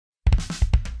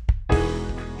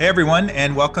Hey everyone,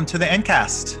 and welcome to the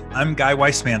Ncast. I'm Guy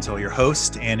Weissmantel, your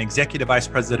host and Executive Vice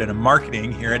President of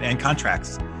Marketing here at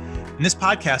Ncontracts. In this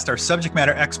podcast, our subject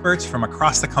matter experts from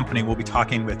across the company will be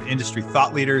talking with industry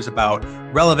thought leaders about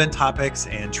relevant topics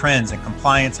and trends in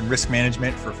compliance and risk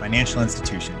management for financial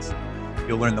institutions.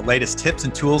 You'll learn the latest tips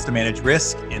and tools to manage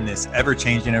risk in this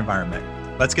ever-changing environment.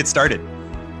 Let's get started.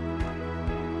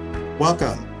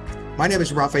 Welcome. My name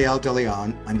is Rafael De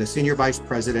Leon. I'm the Senior Vice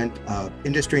President of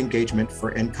Industry Engagement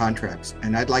for Ncontracts,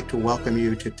 and I'd like to welcome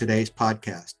you to today's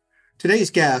podcast.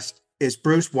 Today's guest is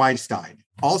Bruce Weinstein,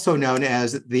 also known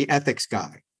as the Ethics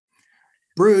Guy.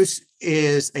 Bruce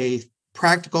is a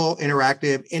practical,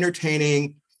 interactive,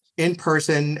 entertaining,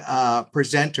 in-person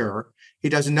presenter. He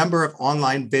does a number of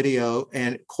online video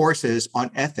and courses on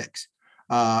ethics.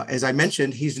 As I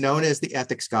mentioned, he's known as the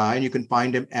Ethics Guy, and you can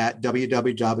find him at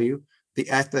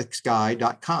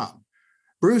www.theethicsguy.com.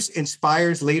 Bruce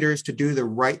inspires leaders to do the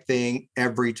right thing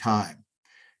every time.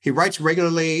 He writes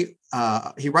regularly.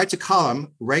 He writes a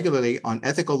column regularly on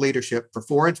ethical leadership for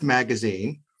Forbes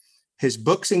magazine. His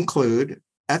books include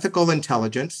Ethical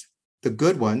Intelligence, The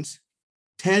Good Ones,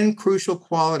 10 Crucial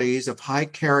Qualities of High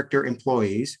Character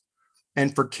Employees,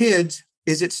 and for kids,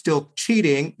 Is It Still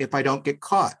Cheating If I Don't Get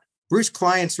Caught? Bruce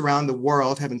clients around the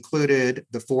world have included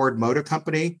the Ford Motor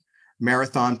Company,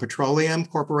 Marathon Petroleum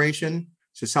Corporation,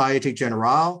 Societe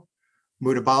Generale,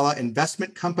 Mutable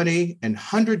Investment Company, and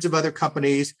hundreds of other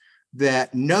companies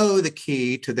that know the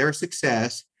key to their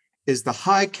success is the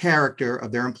high character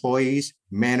of their employees,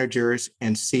 managers,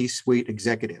 and C-suite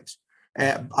executives.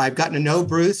 I've gotten to know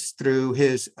Bruce through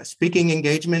his speaking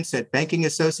engagements at banking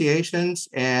associations,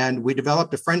 and we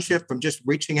developed a friendship from just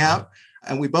reaching out,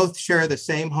 and we both share the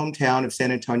same hometown of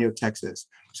San Antonio, Texas.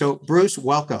 So Bruce,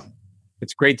 welcome.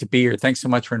 It's great to be here. Thanks so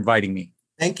much for inviting me.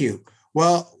 Thank you.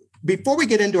 Well, before we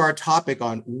get into our topic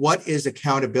on what is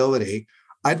accountability,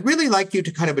 I'd really like you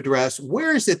to kind of address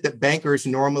where is it that bankers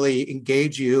normally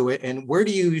engage you and where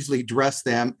do you usually address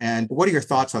them? And what are your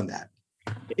thoughts on that?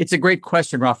 It's a great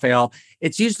question, Rafael.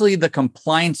 It's usually the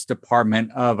compliance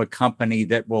department of a company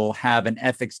that will have an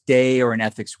ethics day or an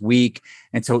ethics week.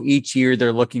 And so each year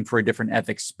they're looking for a different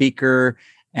ethics speaker.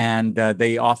 And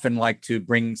they often like to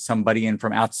bring somebody in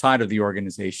from outside of the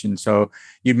organization. So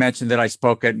you mentioned that I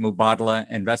spoke at Mubadala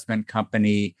Investment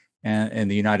Company in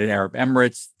the United Arab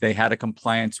Emirates. They had a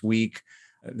compliance week,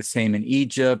 the same in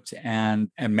Egypt and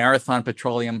Marathon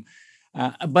Petroleum.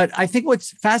 But I think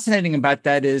what's fascinating about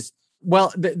that is,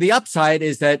 well, the upside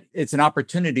is that it's an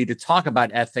opportunity to talk about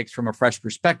ethics from a fresh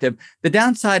perspective. The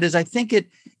downside is I think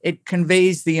it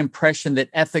conveys the impression that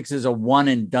ethics is a one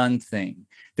and done thing,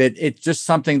 that it's just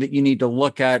something that you need to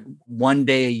look at one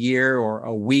day a year or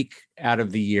a week out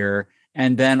of the year,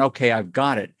 and then, okay, I've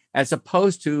got it, as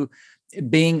opposed to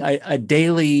being a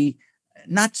daily,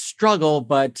 not struggle,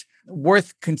 but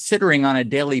worth considering on a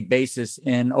daily basis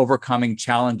in overcoming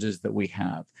challenges that we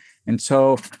have. And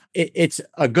so it's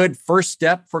a good first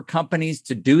step for companies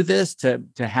to do this, to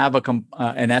have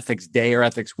an ethics day or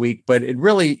ethics week, but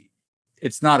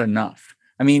it's not enough.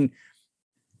 I mean,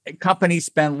 companies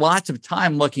spend lots of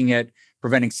time looking at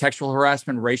preventing sexual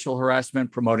harassment, racial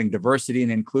harassment, promoting diversity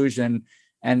and inclusion.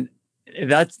 And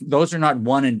those are not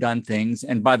one and done things.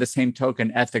 And by the same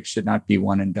token, ethics should not be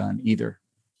one and done either.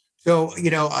 So,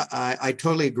 I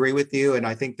totally agree with you. And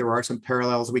I think there are some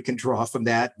parallels we can draw from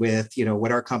that with,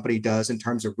 what our company does in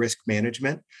terms of risk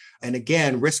management. And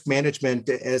again, risk management,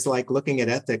 as like looking at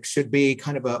ethics, should be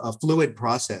kind of a fluid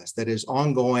process that is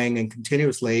ongoing and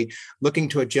continuously looking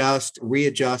to adjust,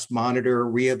 readjust, monitor,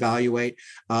 reevaluate,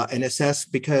 and assess,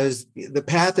 because the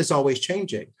path is always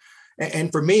changing.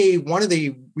 And for me, one of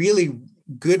the really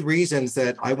good reasons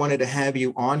that I wanted to have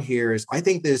you on here is I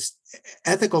think this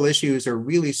ethical issues are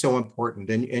really so important.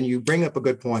 And you bring up a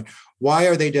good point. Why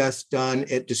are they just done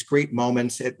at discrete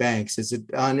moments at banks? Is it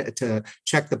done to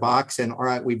check the box and, all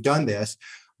right, we've done this?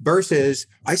 Versus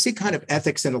I see kind of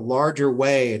ethics in a larger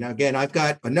way. And again, I've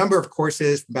got a number of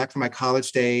courses back from my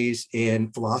college days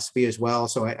in philosophy as well.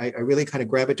 So I really kind of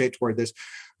gravitate toward this.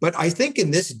 But I think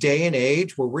in this day and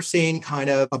age where we're seeing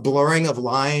kind of a blurring of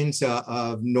lines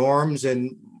of norms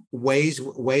and ways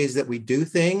that we do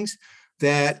things,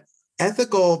 that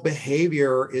ethical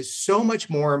behavior is so much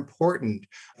more important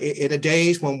in a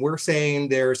days when we're saying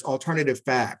there's alternative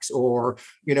facts or,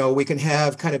 we can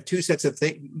have kind of two sets of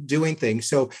doing things.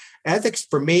 So ethics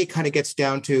for me kind of gets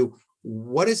down to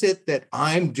what is it that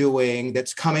I'm doing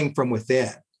that's coming from within?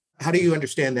 How do you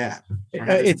understand that?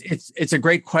 It's a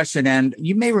great question. And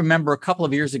you may remember a couple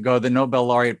of years ago, the Nobel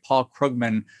laureate Paul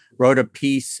Krugman wrote a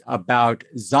piece about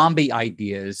zombie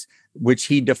ideas which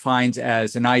he defines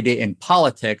as an idea in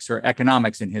politics or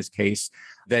economics in his case,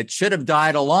 that should have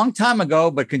died a long time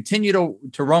ago, but continue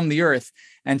to roam the earth.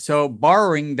 And so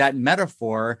borrowing that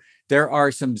metaphor, there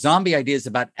are some zombie ideas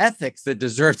about ethics that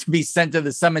deserve to be sent to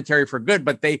the cemetery for good,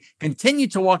 but they continue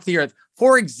to walk the earth.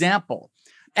 For example,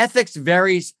 ethics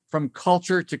varies from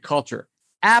culture to culture.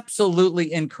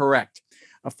 Absolutely incorrect.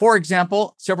 For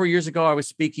example, several years ago, I was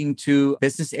speaking to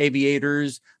business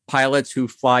aviators, pilots who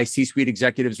fly C-suite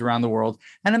executives around the world.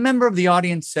 And a member of the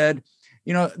audience said,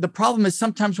 the problem is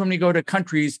sometimes when we go to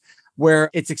countries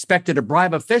where it's expected to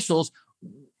bribe officials,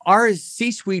 our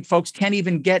C-suite folks can't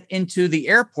even get into the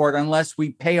airport unless we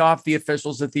pay off the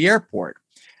officials at the airport.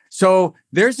 So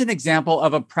there's an example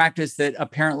of a practice that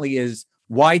apparently is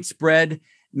widespread,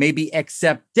 maybe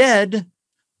accepted,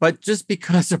 but just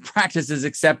because a practice is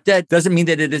accepted doesn't mean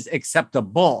that it is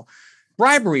acceptable.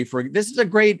 Bribery, this is a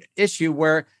great issue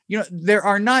where, there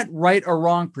are not right or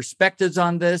wrong perspectives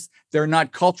on this. There are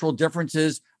not cultural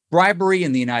differences. Bribery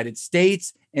in the United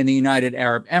States, in the United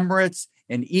Arab Emirates,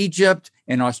 in Egypt,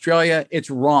 in Australia, it's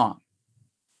wrong.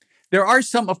 There are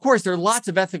lots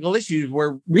of ethical issues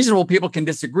where reasonable people can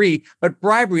disagree, but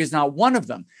bribery is not one of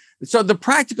them. So the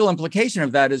practical implication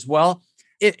of that is, well,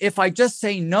 if I just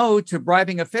say no to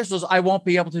bribing officials, I won't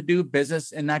be able to do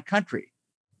business in that country.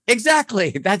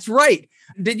 Exactly. That's right.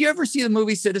 Did you ever see the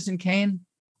movie Citizen Kane?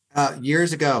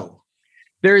 Years ago.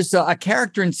 There's a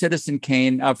character in Citizen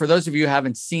Kane. For those of you who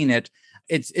haven't seen it,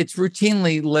 it's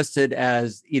routinely listed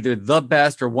as either the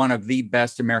best or one of the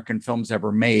best American films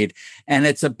ever made. And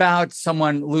it's about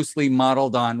someone loosely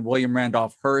modeled on William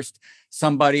Randolph Hearst,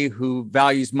 somebody who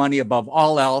values money above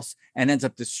all else and ends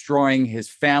up destroying his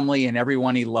family and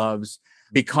everyone he loves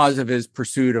because of his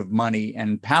pursuit of money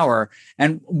and power.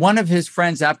 And one of his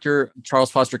friends, after Charles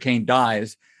Foster Kane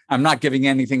dies, I'm not giving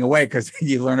anything away because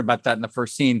you learn about that in the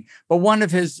first scene, but one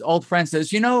of his old friends says,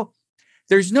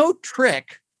 there's no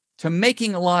trick to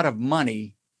making a lot of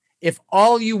money if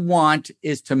all you want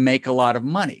is to make a lot of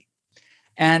money.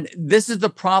 And this is the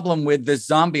problem with the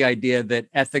zombie idea that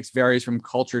ethics varies from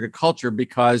culture to culture,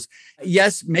 because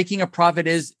yes, making a profit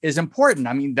is important.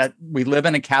 I mean, that we live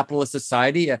in a capitalist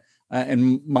society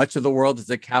and much of the world is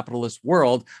a capitalist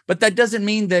world, but that doesn't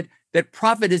mean that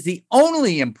profit is the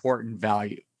only important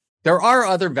value. There are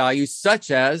other values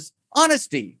such as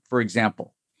honesty, for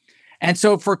example. And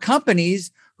so for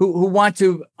companies who want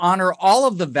to honor all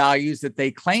of the values that they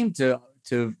claim to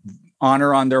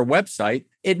honor on their website,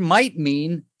 it might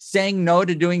mean saying no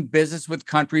to doing business with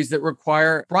countries that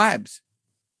require bribes.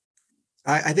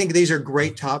 I think these are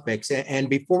great topics. And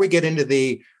before we get into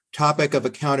the topic of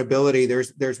accountability,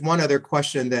 there's one other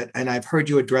question and I've heard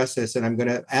you address this, and I'm going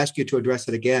to ask you to address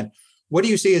it again. What do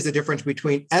you see as the difference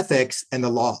between ethics and the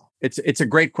law? It's a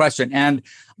great question. And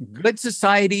good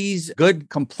societies, good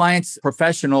compliance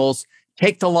professionals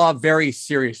take the law very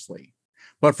seriously.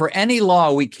 But for any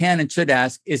law, we can and should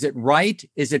ask, is it right?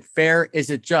 Is it fair?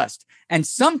 Is it just? And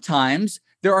sometimes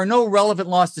there are no relevant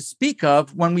laws to speak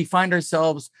of when we find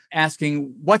ourselves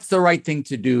asking, what's the right thing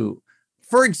to do?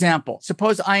 For example,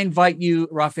 suppose I invite you,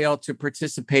 Raphael, to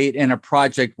participate in a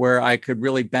project where I could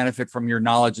really benefit from your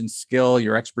knowledge and skill,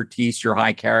 your expertise, your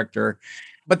high character.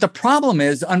 But the problem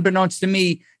is, unbeknownst to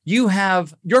me,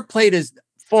 your plate is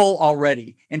full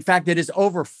already. In fact, it is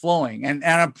overflowing. And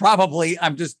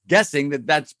I'm just guessing that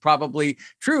that's probably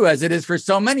true, as it is for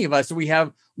so many of us. We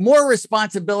have more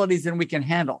responsibilities than we can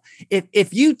handle.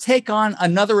 If you take on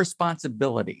another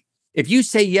responsibility, if you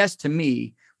say yes to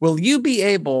me, will you be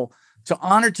able to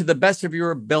honor to the best of your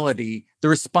ability the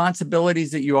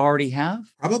responsibilities that you already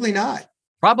have? Probably not.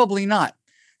 Probably not.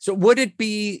 So would it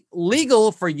be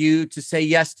legal for you to say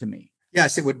yes to me?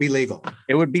 Yes, it would be legal.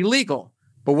 It would be legal.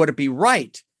 But would it be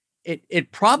right?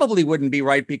 It probably wouldn't be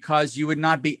right, because you would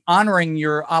not be honoring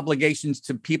your obligations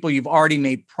to people you've already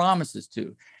made promises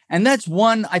to. And that's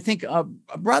one, I think, a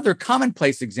rather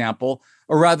commonplace example,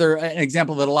 or rather an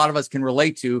example that a lot of us can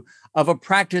relate to, of a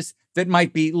practice that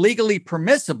might be legally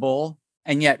permissible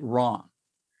and yet wrong.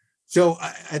 So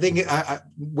I think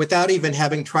without even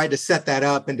having tried to set that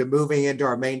up into moving into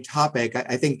our main topic,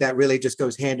 I think that really just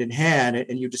goes hand in hand.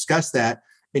 And you discuss that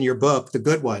in your book, The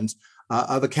Good Ones,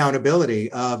 of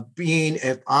accountability, of being,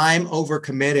 if I'm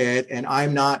overcommitted and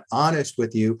I'm not honest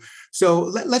with you. So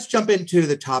let's jump into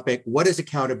the topic. What is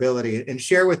accountability? And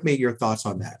share with me your thoughts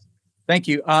on that. Thank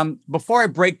you. Before I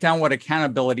break down what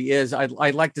accountability is,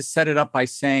 I'd like to set it up by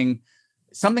saying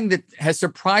something that has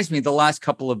surprised me the last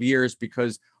couple of years,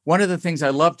 because one of the things I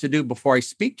love to do before I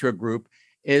speak to a group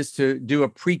is to do a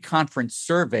pre-conference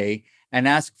survey and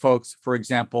ask folks, for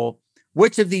example,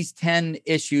 which of these 10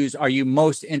 issues are you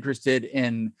most interested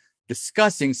in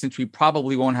discussing, since we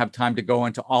probably won't have time to go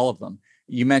into all of them.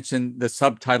 You mentioned the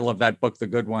subtitle of that book, The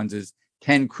Good Ones, is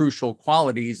 10 Crucial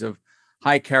Qualities of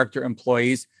High Character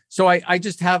Employees. So I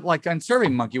just have, like on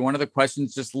SurveyMonkey, one of the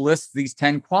questions just lists these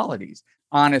 10 qualities: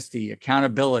 honesty,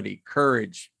 accountability,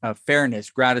 courage, fairness,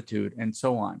 gratitude, and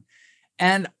so on.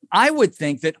 And I would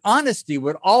think that honesty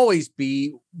would always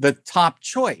be the top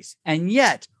choice. And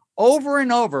yet, over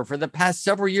and over for the past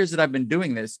several years that I've been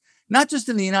doing this, not just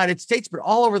in the United States, but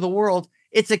all over the world,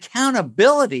 it's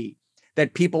accountability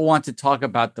that people want to talk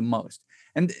about the most.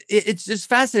 And it's just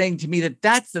fascinating to me that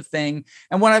that's the thing.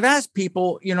 And when I've asked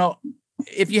people,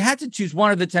 if you had to choose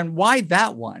one of the 10, why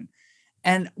that one?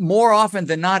 And more often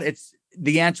than not,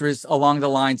 the answer is along the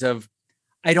lines of,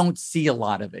 I don't see a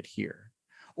lot of it here.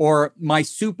 Or my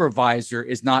supervisor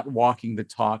is not walking the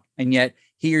talk, and yet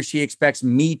he or she expects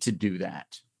me to do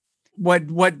that.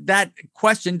 What that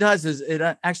question does is it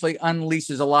actually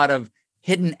unleashes a lot of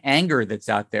hidden anger that's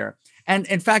out there. And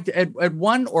in fact, at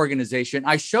one organization,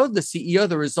 I showed the CEO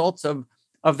the results of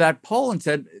that poll and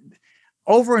said,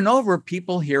 over and over,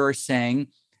 people here are saying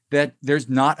that there's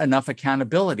not enough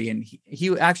accountability. And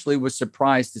he actually was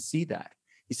surprised to see that.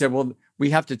 He said, well,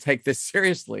 we have to take this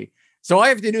seriously. So all I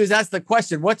have to do is ask the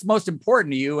question, what's most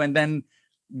important to you? And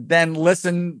then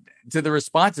listen to the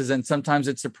responses. And sometimes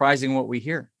it's surprising what we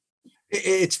hear.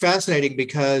 It's fascinating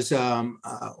because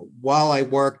while I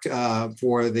worked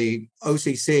for the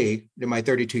OCC in my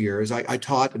 32 years, I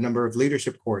taught a number of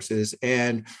leadership courses.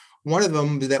 And one of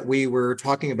them that we were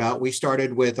talking about, we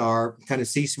started with our kind of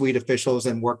C-suite officials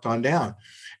and worked on down.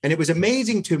 And it was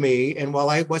amazing to me. And while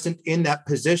I wasn't in that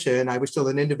position, I was still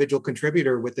an individual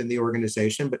contributor within the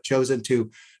organization, but chosen to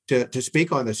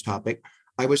speak on this topic.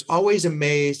 I was always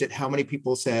amazed at how many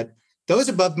people said, those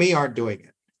above me aren't doing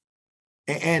it.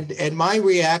 And my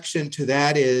reaction to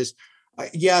that is,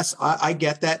 yes, I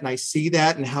get that and I see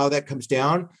that and how that comes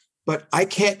down, but I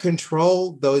can't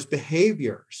control those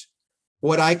behaviors.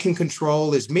 What I can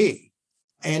control is me.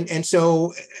 And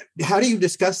so how do you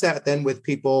discuss that then with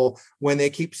people when they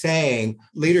keep saying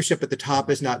leadership at the top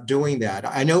is not doing that?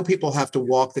 I know people have to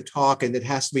walk the talk and it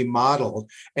has to be modeled,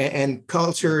 and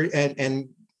culture and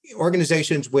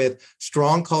organizations with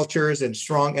strong cultures and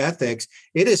strong ethics,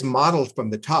 it is modeled from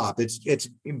the top. It's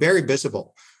very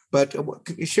visible. But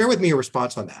share with me your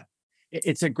response on that.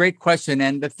 It's a great question.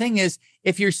 And the thing is,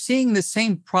 if you're seeing the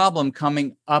same problem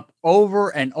coming up over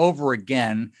and over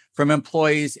again from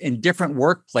employees in different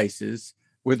workplaces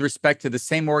with respect to the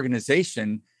same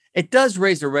organization, it does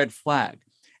raise a red flag.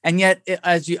 And yet,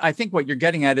 I think what you're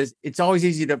getting at is it's always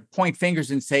easy to point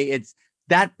fingers and say it's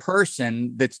that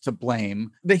person that's to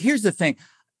blame. But here's the thing.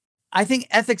 I think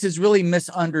ethics is really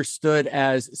misunderstood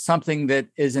as something that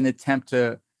is an attempt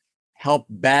to help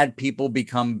bad people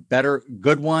become better,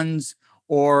 good ones,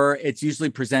 or it's usually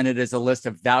presented as a list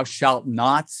of thou shalt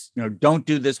nots, don't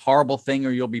do this horrible thing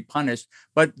or you'll be punished.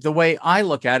 But the way I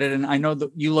look at it, and I know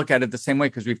that you look at it the same way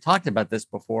because we've talked about this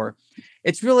before,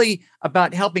 it's really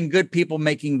about helping good people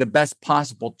making the best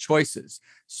possible choices.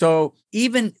 So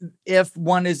even if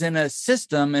one is in a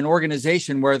system, an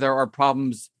organization where there are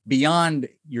problems beyond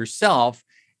yourself,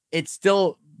 it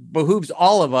still behooves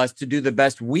all of us to do the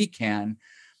best we can.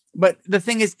 But the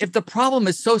thing is, if the problem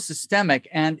is so systemic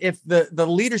and if the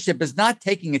leadership is not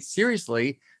taking it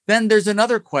seriously, then there's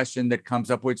another question that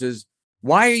comes up, which is,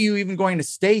 why are you even going to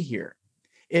stay here?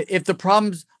 If the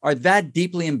problems are that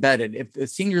deeply embedded, if the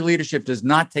senior leadership does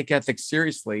not take ethics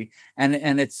seriously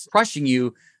and it's crushing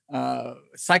you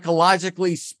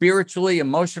psychologically, spiritually,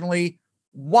 emotionally,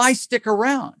 why stick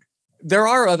around? There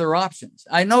are other options.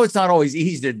 I know it's not always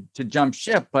easy to jump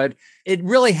ship, but it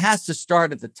really has to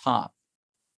start at the top.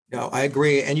 No, I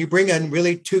agree. And you bring in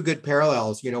really two good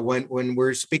parallels. When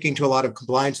we're speaking to a lot of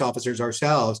compliance officers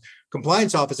ourselves,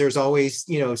 compliance officers always,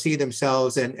 see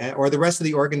themselves or the rest of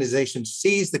the organization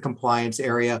sees the compliance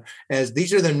area as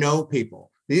these are the no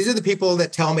people. These are the people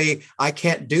that tell me I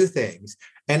can't do things.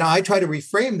 And I try to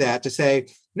reframe that to say,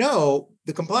 no,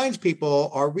 the compliance people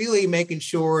are really making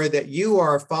sure that you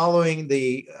are following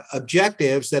the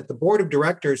objectives that the board of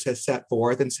directors has set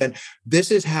forth and said,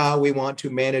 this is how we want to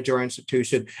manage our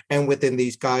institution and within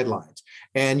these guidelines.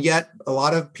 And yet a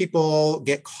lot of people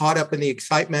get caught up in the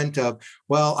excitement of,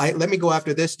 well, let me go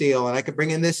after this deal and I could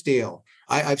bring in this deal.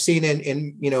 I've seen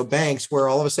in banks where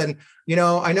all of a sudden,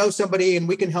 I know somebody and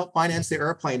we can help finance the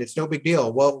airplane. It's no big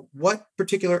deal. Well, what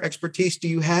particular expertise do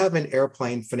you have in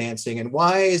airplane financing? And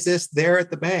why is this there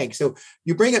at the bank? So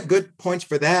you bring up good points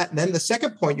for that. And then the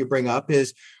second point you bring up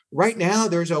is right now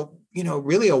there's a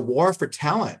really a war for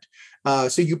talent.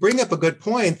 So you bring up a good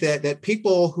point that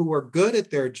people who are good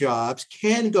at their jobs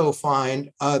can go find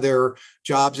other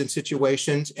jobs and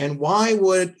situations. And why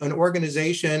would an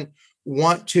organization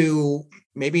want to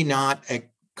maybe not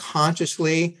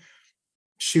consciously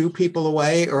shoo people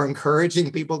away or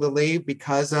encouraging people to leave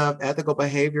because of ethical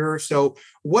behavior? So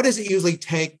what does it usually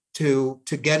take to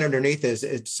get underneath this?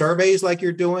 Is it surveys like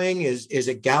you're doing? Is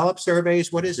it Gallup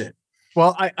surveys? What is it?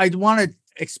 Well, I want to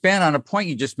expand on a point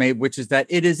you just made, which is that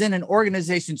it is in an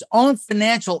organization's own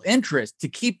financial interest to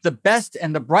keep the best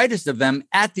and the brightest of them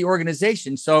at the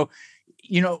organization. So,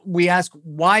 we ask,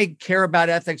 why care about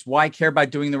ethics? Why care about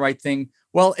doing the right thing?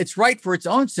 Well, it's right for its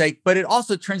own sake, but it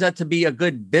also turns out to be a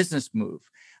good business move.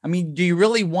 I mean, do you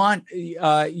really want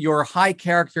your high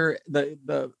character,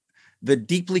 the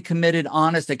deeply committed,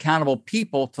 honest, accountable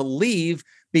people to leave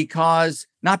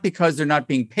not because they're not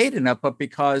being paid enough, but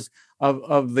because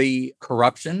of the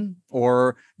corruption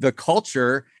or the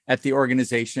culture at the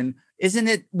organization?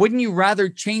 Wouldn't you rather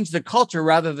change the culture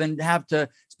rather than have to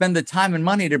spend the time and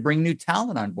money to bring new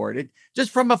talent on board?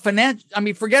 Just from a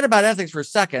forget about ethics for a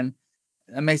second.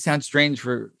 That may sound strange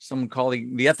for someone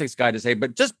calling the ethics guy to say,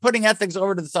 but just putting ethics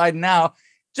over to the side now,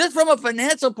 just from a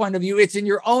financial point of view, it's in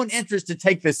your own interest to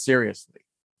take this seriously.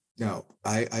 No,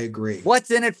 I agree.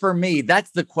 What's in it for me?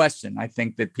 That's the question I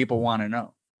think that people want to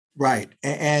know. Right.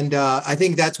 And I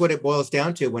think that's what it boils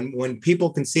down to when people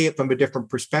can see it from a different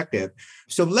perspective.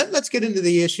 So let's get into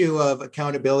the issue of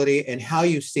accountability and how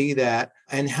you see that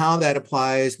and how that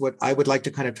applies, what I would like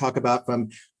to kind of talk about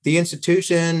from the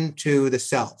institution to the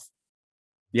self.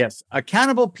 Yes.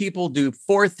 Accountable people do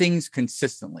 4 things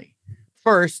consistently.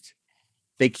 First,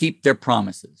 they keep their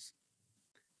promises.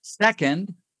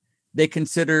 Second, they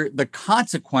consider the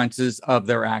consequences of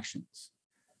their actions.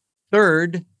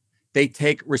 Third, they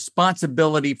take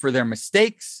responsibility for their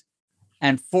mistakes.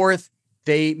 And fourth,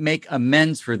 they make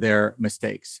amends for their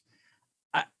mistakes.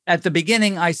 At the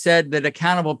beginning, I said that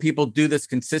accountable people do this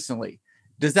consistently.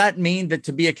 Does that mean that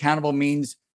to be accountable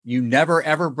means you never,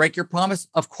 ever break your promise?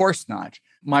 Of course not.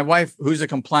 My wife, who's a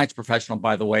compliance professional,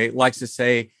 by the way, likes to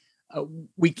say,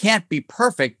 we can't be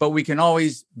perfect, but we can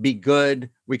always be good.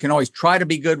 We can always try to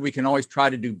be good. We can always try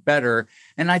to do better.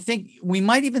 And I think we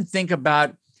might even think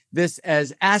about this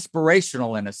as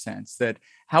aspirational in a sense, that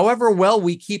however well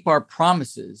we keep our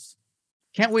promises,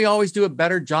 can't we always do a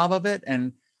better job of it?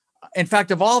 And in fact,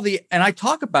 and I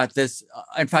talk about this,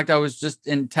 in fact, I was just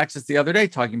in Texas the other day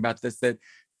talking about this, that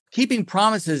keeping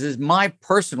promises is my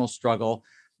personal struggle,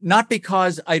 not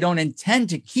because I don't intend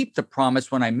to keep the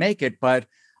promise when I make it, but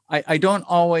I don't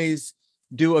always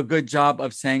do a good job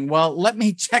of saying, well, let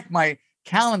me check my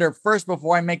calendar first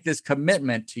before I make this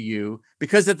commitment to you,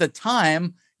 because at the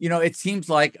time, it seems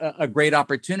like a great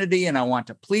opportunity and I want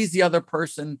to please the other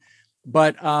person.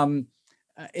 But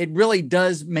it really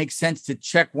does make sense to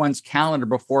check one's calendar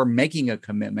before making a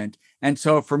commitment. And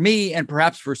so for me, and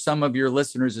perhaps for some of your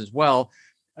listeners as well,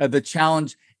 the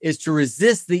challenge is to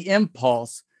resist the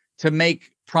impulse to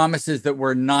make promises that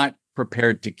we're not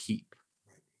prepared to keep.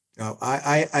 No,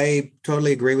 I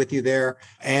totally agree with you there.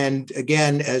 And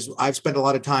again, as I've spent a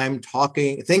lot of time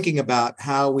thinking about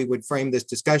how we would frame this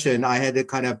discussion, I had to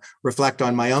kind of reflect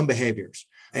on my own behaviors.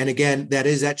 And again, that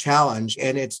is that challenge.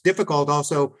 And it's difficult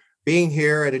also being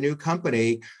here at a new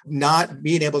company, not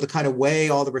being able to kind of weigh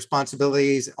all the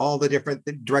responsibilities, all the different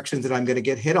directions that I'm going to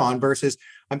get hit on versus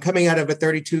I'm coming out of a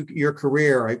 32-year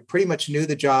career. I pretty much knew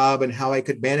the job and how I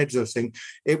could manage those things.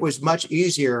 It was much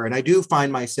easier. And I do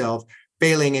find myself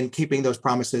failing in keeping those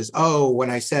promises. Oh, when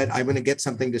I said I'm going to get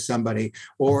something to somebody,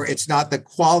 or it's not the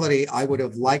quality I would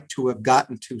have liked to have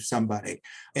gotten to somebody.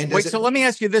 And wait, so let me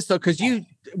ask you this though, because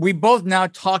we both now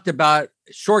talked about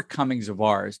shortcomings of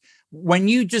ours. When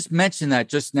you just mentioned that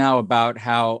just now about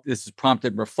how this has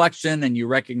prompted reflection and you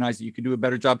recognize that you could do a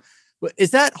better job, is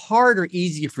that hard or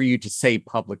easy for you to say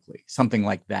publicly, something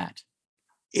like that?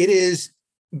 It has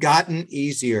gotten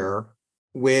easier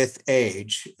with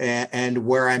age and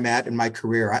where I'm at in my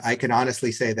career. I can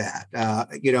honestly say that,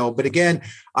 but again,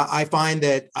 I find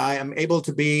that I am able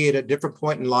to be at a different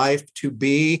point in life to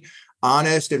be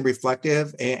honest and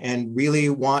reflective and really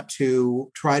want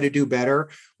to try to do better.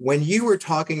 When you were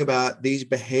talking about these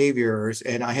behaviors,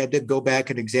 and I had to go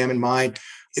back and examine mine,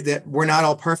 that we're not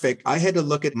all perfect. I had to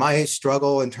look at my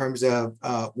struggle in terms of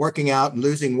working out and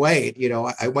losing weight.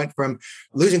 I went from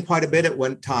losing quite a bit at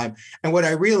one time. And what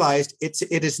I realized, it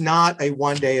is not a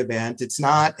one-day event. It's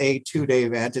not a 2-day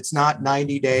event. It's not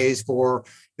 90 days for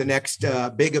the next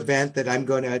big event that I'm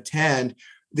going to attend.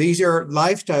 These are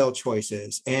lifestyle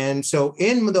choices. And so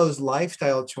in those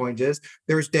lifestyle choices,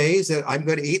 there's days that I'm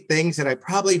going to eat things that I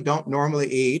probably don't normally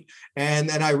eat. And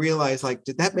then I realize, like,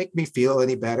 did that make me feel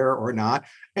any better or not?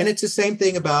 And it's the same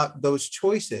thing about those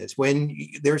choices. When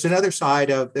there's another side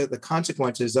of the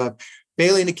consequences of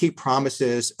failing to keep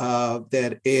promises,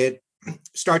 that it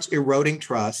starts eroding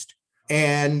trust.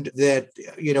 And that,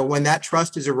 when that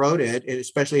trust is eroded,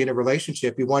 especially in a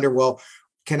relationship, you wonder, well,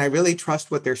 can I really trust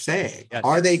what they're saying? Yes,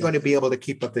 Are they yes. going to be able to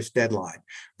keep up this deadline?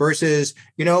 Versus,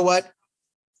 you know what?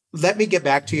 Let me get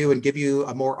back to you and give you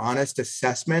a more honest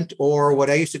assessment. Or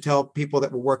what I used to tell people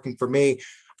that were working for me,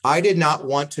 I did not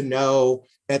want to know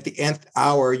at the nth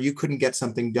hour you couldn't get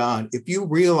something done. If you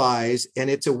realize, and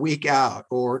it's a week out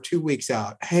or 2 weeks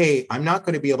out, hey, I'm not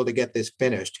going to be able to get this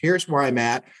finished. Here's where I'm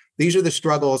at. These are the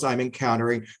struggles I'm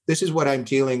encountering. This is what I'm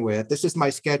dealing with. This is my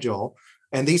schedule.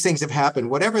 And these things have happened,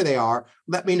 whatever they are,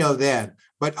 let me know then.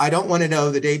 But I don't want to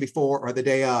know the day before or the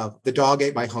day of. The dog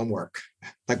ate my homework,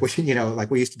 like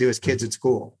we used to do as kids at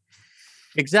school.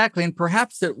 Exactly. And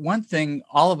perhaps that one thing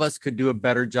all of us could do a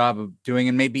better job of doing,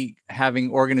 and maybe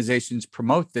having organizations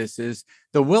promote this, is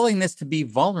the willingness to be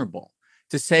vulnerable,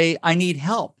 to say, I need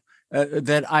help,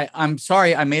 that I'm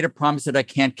sorry, I made a promise that I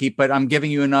can't keep, but I'm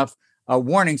giving you enough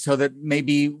warning so that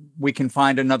maybe we can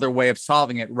find another way of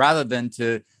solving it, rather than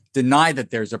to deny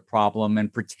that there's a problem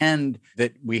and pretend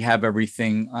that we have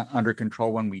everything under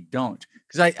control when we don't.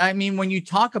 Because I mean, when you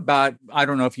talk about, I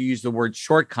don't know if you use the word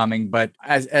shortcoming, but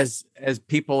as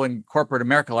people in corporate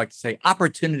America like to say,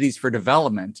 opportunities for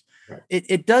development, right.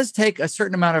 It does take a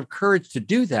certain amount of courage to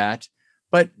do that,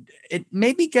 but it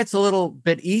maybe gets a little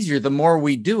bit easier the more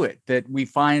we do it, that we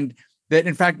find that,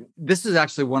 in fact, this is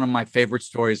actually one of my favorite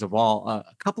stories of all. A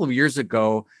couple of years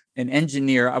ago, an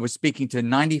engineer, I was speaking to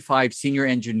 95 senior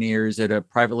engineers at a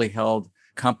privately held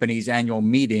company's annual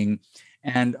meeting.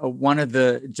 And one of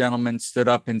the gentlemen stood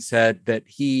up and said that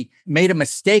he made a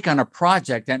mistake on a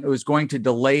project and it was going to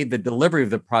delay the delivery of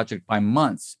the project by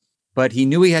months. But he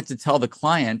knew he had to tell the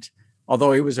client,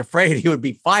 although he was afraid he would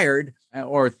be fired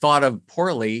or thought of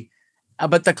poorly.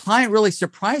 But the client really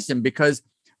surprised him, because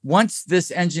once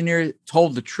this engineer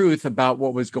told the truth about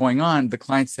what was going on, the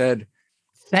client said,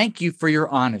 "Thank you for your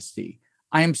honesty.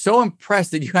 I am so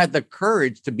impressed that you had the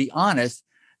courage to be honest,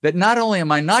 that not only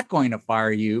am I not going to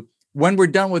fire you, when we're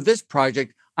done with this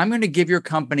project, I'm going to give your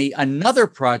company another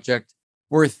project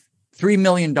worth $3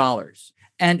 million.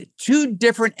 And two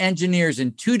different engineers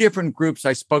in two different groups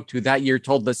I spoke to that year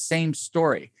told the same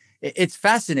story. It's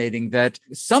fascinating that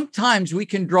sometimes we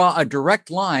can draw a direct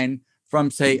line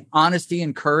from, say, honesty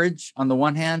and courage on the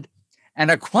one hand,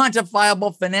 and a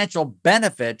quantifiable financial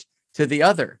benefit to the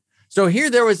other. So here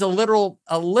there was a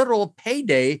literal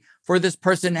payday for this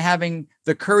person having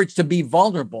the courage to be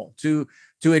vulnerable, to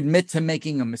admit to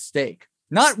making a mistake.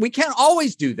 We can't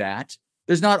always do that.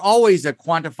 There's not always a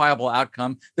quantifiable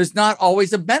outcome. There's not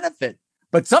always a benefit,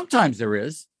 but sometimes there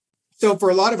is. So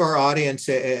for a lot of our audience,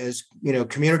 as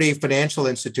community financial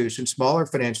institutions, smaller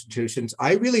financial institutions,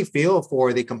 I really feel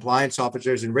for the compliance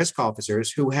officers and risk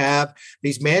officers who have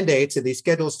these mandates and these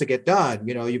schedules to get done.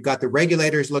 You've got the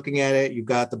regulators looking at it, you've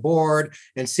got the board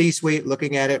and C-suite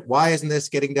looking at it. Why isn't this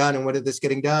getting done? And when is this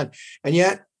getting done? And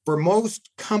yet, for most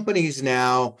companies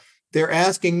now, they're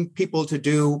asking people to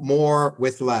do more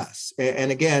with less.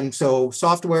 And again, so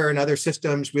software and other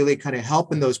systems really kind of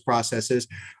help in those processes.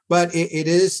 But it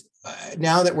is,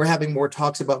 now that we're having more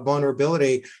talks about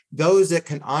vulnerability, those that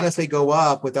can honestly go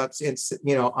up without,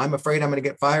 I'm afraid I'm going to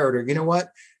get fired, or you know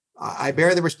what? I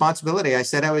bear the responsibility. I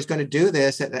said I was going to do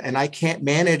this, and I can't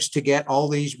manage to get all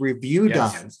these review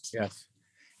done. Yes.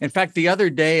 In fact, the other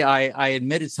day, I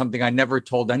admitted something I never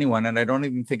told anyone, and I don't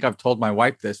even think I've told my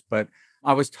wife this, but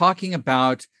I was talking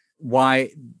about why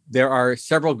there are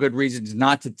several good reasons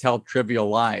not to tell trivial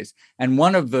lies. And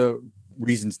one of the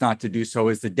reasons not to do so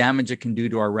is the damage it can do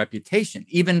to our reputation,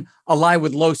 even a lie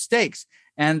with low stakes.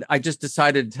 And I just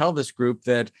decided to tell this group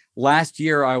that last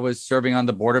year I was serving on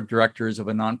the board of directors of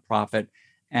a nonprofit,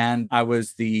 and I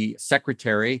was the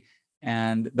secretary.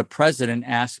 And the president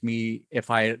asked me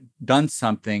if I had done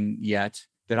something yet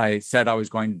that I said I was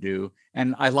going to do.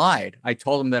 And I lied. I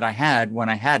told him that I had when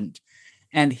I hadn't.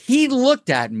 And he looked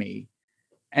at me,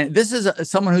 and this is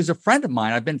someone who's a friend of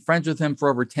mine. I've been friends with him for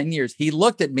over 10 years. He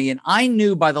looked at me, and I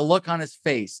knew by the look on his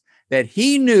face that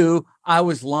he knew I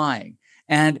was lying.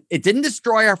 And it didn't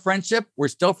destroy our friendship. We're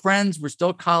still friends. We're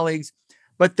still colleagues.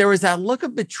 But there was that look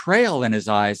of betrayal in his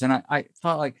eyes. And I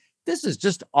thought, like, this is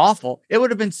just awful. It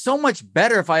would have been so much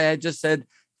better if I had just said,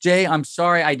 "Jay, I'm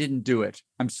sorry I didn't do it.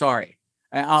 I'm sorry.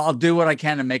 I'll do what I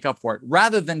can to make up for it,"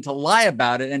 rather than to lie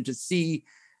about it and to see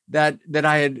that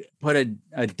I had put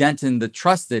a dent in the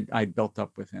trust that I'd built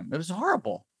up with him. It was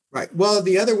horrible. Right. Well,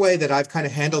 the other way that I've kind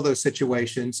of handled those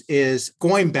situations is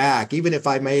going back, even if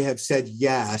I may have said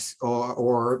yes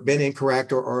or been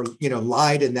incorrect or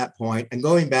lied in that point, and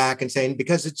going back and saying,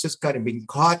 because it's just kind of being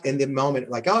caught in the moment,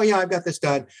 like, oh yeah, I've got this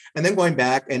done. And then going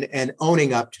back and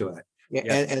owning up to it.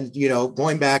 Yes. And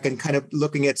going back and kind of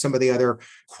looking at some of the other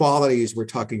qualities we're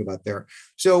talking about there.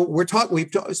 So we've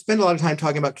spent a lot of time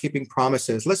talking about keeping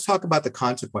promises. Let's talk about the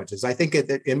consequences. I think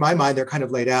in my mind, they're kind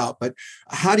of laid out, but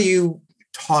how do you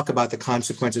talk about the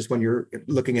consequences when you're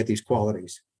looking at these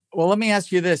qualities? Well, let me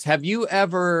ask you this. Have you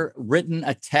ever written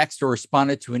a text or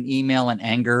responded to an email in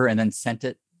anger and then sent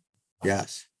it?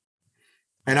 Yes.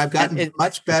 And I've gotten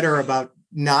much better about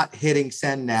not hitting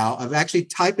send now, of actually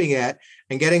typing it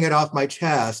and getting it off my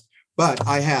chest. But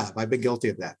I've been guilty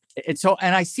of that.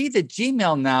 And I see that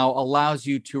Gmail now allows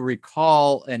you to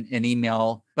recall an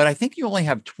email, but I think you only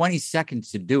have 20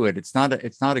 seconds to do it. It's not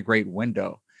a great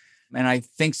window. And I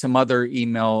think some other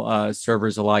email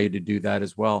servers allow you to do that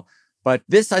as well. But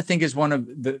this, I think, is one of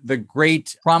the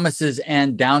great promises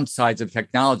and downsides of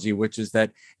technology, which is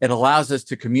that it allows us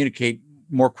to communicate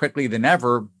more quickly than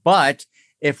ever. But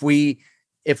if we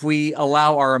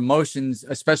allow our emotions,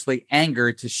 especially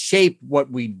anger, to shape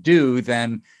what we do,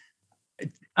 then,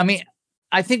 I mean,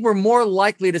 I think we're more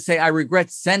likely to say, I regret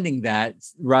sending that,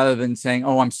 rather than saying,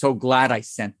 oh, I'm so glad I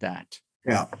sent that.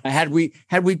 Yeah. Had we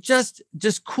just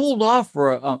cooled off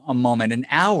for a moment, an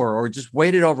hour, or just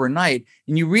waited overnight,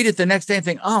 and you read it the next day and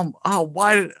think,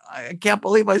 I can't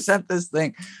believe I sent this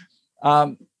thing.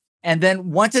 And then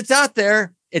once it's out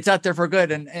there for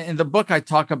good. And in the book, I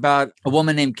talk about a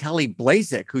woman named Kelly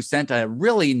Blazek, who sent a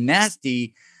really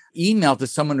nasty email to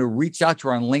someone who reached out to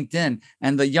her on LinkedIn.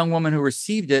 And the young woman who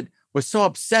received it was so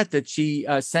upset that she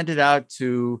sent it out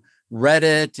to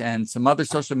Reddit and some other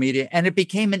social media, and it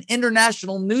became an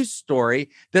international news story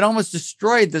that almost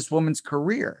destroyed this woman's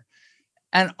career.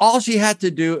 And all she had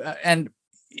to do, and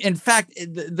in fact,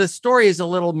 the story is a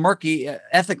little murky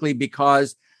ethically,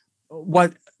 because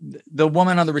what the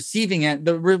woman on the receiving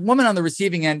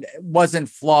end, wasn't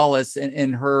flawless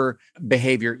in her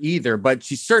behavior either, but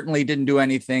she certainly didn't do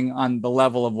anything on the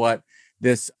level of what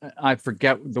this, I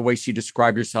forget the way she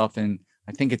described herself, and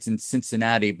I think it's in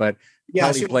Cincinnati, but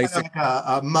yeah, she was kind of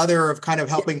like a mother of kind of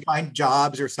helping find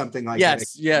jobs or something like that.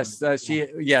 Yes,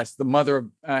 the mother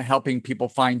of helping people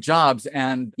find jobs.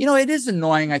 And, it is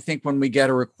annoying, I think, when we get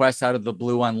a request out of the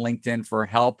blue on LinkedIn for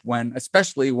help,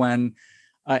 especially when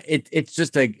it's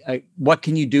just a what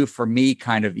can you do for me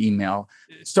kind of email.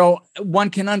 So one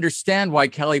can understand why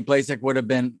Kelly Blazek would have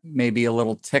been maybe a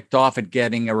little ticked off at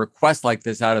getting a request like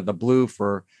this out of the blue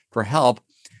for help.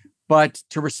 But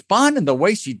to respond in the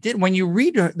way she did, when you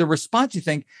read the response, you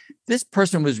think this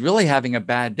person was really having a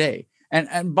bad day.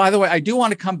 And by the way, I do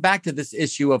want to come back to this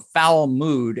issue of foul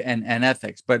mood and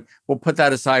ethics, but we'll put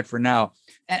that aside for now.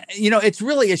 And, it's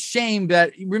really a shame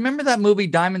that, remember that movie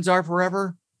Diamonds Are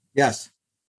Forever? Yes.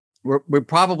 We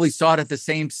probably saw it at the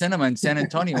same cinema in San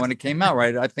Antonio when it came out,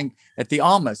 right? I think at the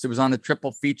Almas. It was on a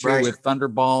triple feature with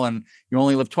Thunderball and You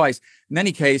Only Live Twice. In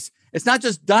any case, it's not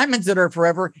just diamonds that are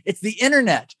forever, it's the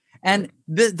internet. And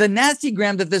the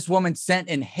nastygram that this woman sent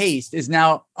in haste is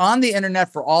now on the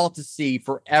internet for all to see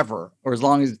forever, or as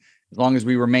long as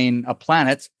we remain a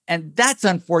planet. And that's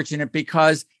unfortunate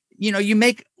because, you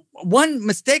make one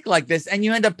mistake like this and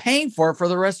you end up paying for it for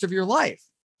the rest of your life.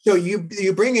 So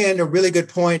you bring in a really good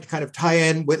point to kind of tie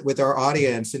in with our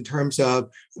audience in terms of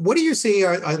what do you see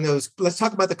on those? Let's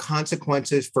talk about the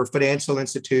consequences for financial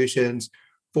institutions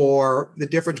for the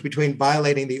difference between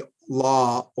violating the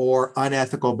law or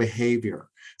unethical behavior.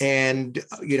 And,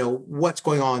 what's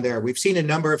going on there. We've seen a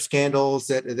number of scandals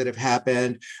that have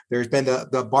happened. There's been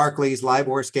the Barclays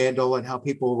LIBOR scandal and how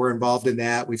people were involved in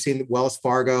that. We've seen Wells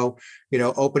Fargo,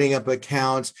 opening up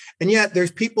accounts. And yet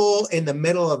there's people in the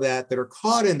middle of that are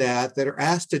caught in that are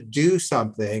asked to do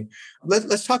something.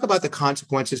 Let's talk about the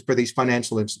consequences for these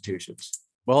financial institutions.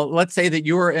 Well, let's say that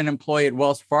you were an employee at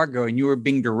Wells Fargo and you were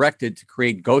being directed to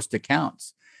create ghost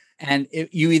accounts. And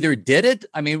you either did it.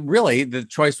 I mean, really, the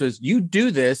choice was you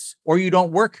do this or you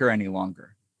don't work here any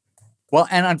longer. Well,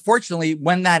 and unfortunately,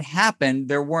 when that happened,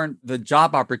 there weren't the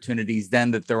job opportunities then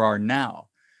that there are now.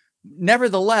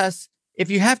 Nevertheless,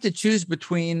 if you have to choose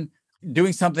between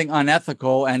doing something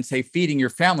unethical and, say, feeding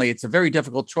your family, it's a very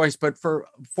difficult choice. But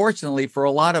fortunately, for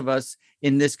a lot of us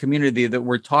in this community that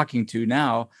we're talking to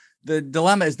now, the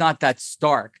dilemma is not that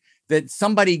stark. That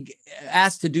somebody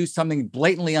asked to do something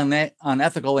blatantly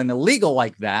unethical and illegal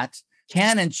like that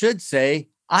can and should say,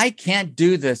 I can't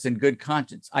do this in good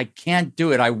conscience. I can't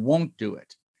do it. I won't do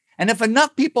it. And if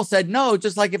enough people said no,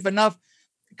 just like if enough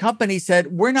companies said,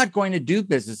 we're not going to do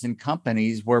business in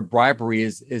companies where bribery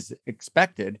is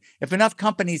expected. If enough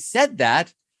companies said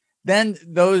that, then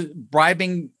those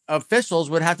bribing officials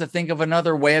would have to think of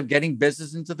another way of getting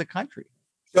business into the country.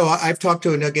 So I've talked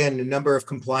to, again, a number of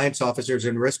compliance officers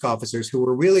and risk officers who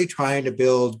are really trying to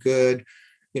build good,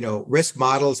 risk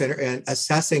models and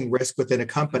assessing risk within a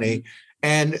company. Mm-hmm.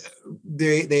 And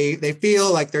they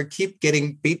feel like they keep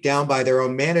getting beat down by their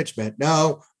own management.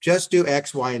 No, just do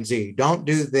X, Y, and Z. Don't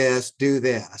do this, do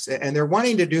this. And they're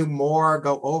wanting to do more,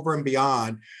 go over and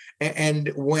beyond.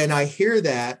 And when I hear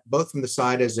that, both from the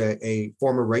side as a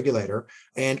former regulator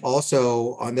and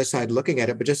also on this side looking at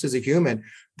it, but just as a human,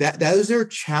 that those are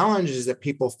challenges that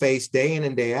people face day in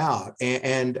and day out.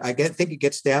 And I think it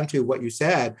gets down to what you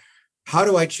said. How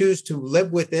do I choose to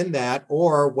live within that?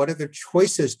 Or what other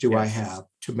choices do I have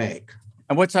to make?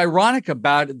 And what's ironic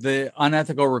about the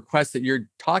unethical request that you're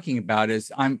talking about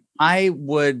is I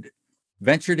would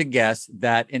venture to guess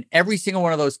that in every single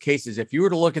one of those cases, if you were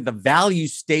to look at the value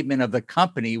statement of the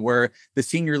company where the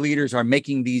senior leaders are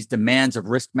making these demands of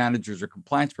risk managers or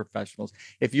compliance professionals,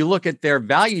 if you look at their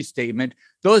value statement,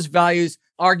 those values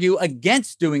argue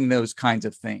against doing those kinds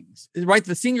of things, right?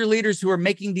 The senior leaders who are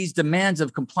making these demands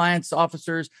of compliance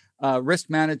officers, risk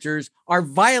managers, are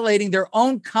violating their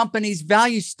own company's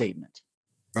value statement.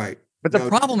 Right. But the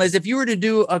problem is, if you were to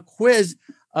do a quiz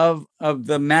of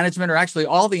the management or actually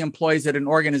all the employees at an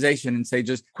organization and say,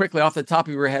 just quickly off the top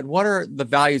of your head, what are the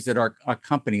values that our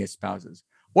company espouses?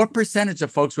 What percentage of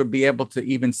folks would be able to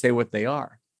even say what they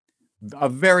are? A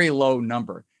very low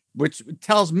number, which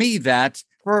tells me that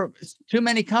for too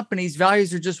many companies,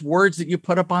 values are just words that you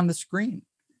put up on the screen.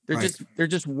 They're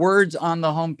just words on the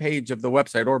homepage of the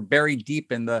website or buried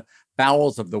deep in the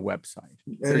bowels of the website.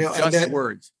 They're just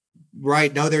words.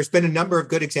 Right. No, there's been a number of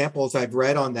good examples I've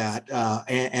read on that.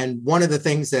 And one of the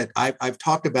things that I've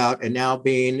talked about, and now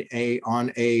being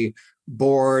on a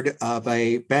board of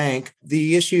a bank,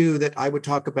 the issue that I would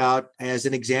talk about as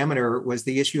an examiner was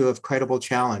the issue of credible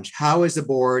challenge. How is the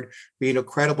board being a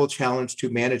credible challenge to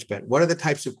management? What are the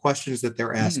types of questions that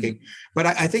they're asking? But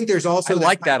I think there's also... I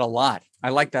like that a lot.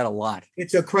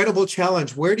 It's a credible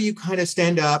challenge. Where do you kind of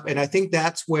stand up? And I think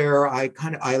that's where I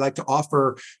like to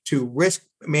offer to risk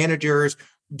managers.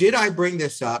 Did I bring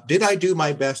this up? Did I do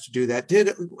my best to do that?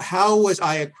 How was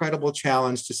I a credible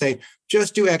challenge to say,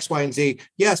 just do X, Y, and Z?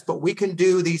 Yes, but we can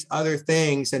do these other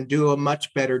things and do a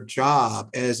much better job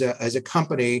as a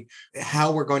company,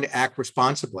 how we're going to act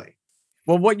responsibly.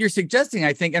 Well, what you're suggesting,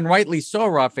 I think, and rightly so,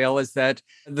 Raphael, is that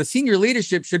the senior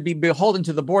leadership should be beholden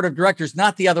to the board of directors,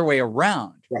 not the other way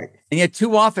around. Right. And yet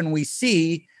too often we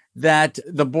see that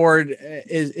the board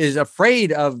is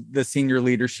afraid of the senior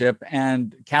leadership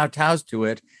and kowtows to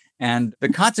it. And the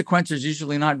consequences are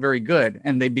usually not very good,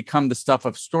 and they become the stuff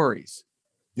of stories.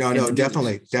 No,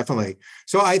 definitely.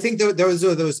 So I think those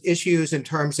are those issues in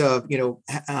terms of,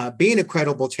 being a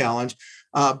credible challenge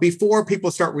before people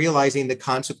start realizing the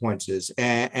consequences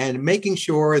and making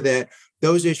sure that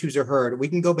those issues are heard. We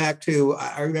can go back to,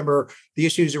 I remember the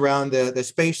issues around the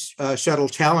Space Shuttle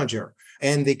Challenger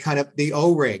and the kind of the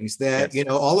O-rings that, yes.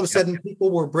 All of a sudden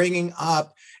people were bringing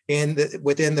up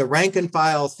within the rank and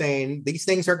file saying, these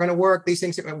things are going to work. These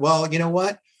things are, well, you know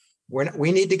what?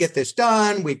 We need to get this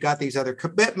done. We've got these other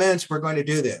commitments. We're going to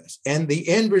do this. And the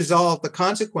end result, the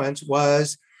consequence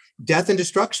was death and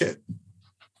destruction.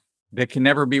 That can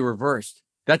never be reversed.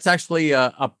 That's actually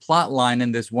a plot line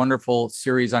in this wonderful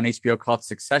series on HBO called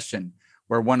Succession,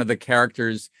 where one of the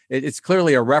characters, it's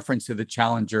clearly a reference to the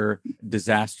Challenger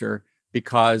disaster,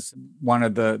 because one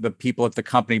of the people at the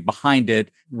company behind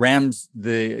it rams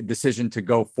the decision to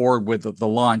go forward with the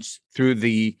launch through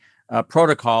the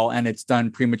protocol, and it's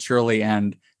done prematurely,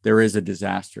 and there is a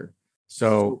disaster.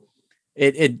 So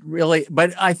it really,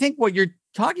 but I think what you're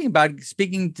talking about,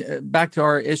 back to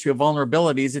our issue of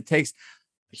vulnerabilities, it takes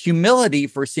humility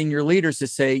for senior leaders to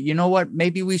say, you know what,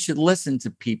 maybe we should listen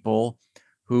to people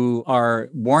who are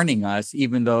warning us,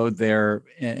 even though they're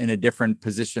in a different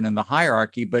position in the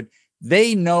hierarchy, but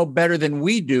they know better than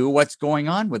we do what's going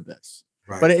on with this.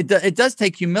 Right. But it does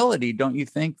take humility, don't you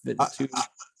think?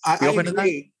 I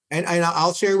agree. And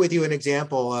I'll share with you an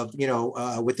example of,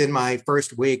 within my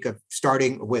first week of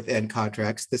starting with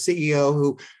Ncontracts, the CEO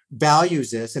who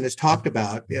values this and has talked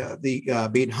about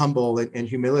being humble and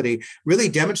humility really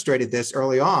demonstrated this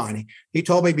early on. He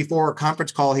told me before a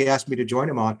conference call he asked me to join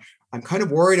him on, I'm kind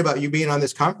of worried about you being on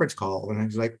this conference call. And I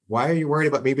was like, why are you worried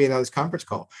about me being on this conference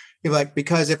call? He's like,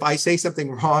 because if I say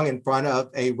something wrong in front of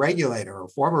a regulator or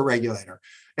former regulator,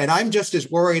 and I'm just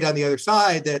as worried on the other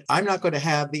side that I'm not going to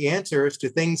have the answers to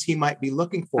things he might be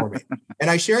looking for me. And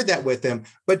I shared that with him.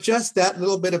 But just that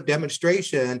little bit of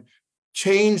demonstration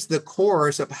changed the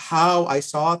course of how I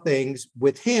saw things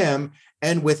with him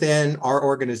and within our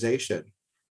organization.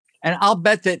 And I'll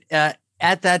bet that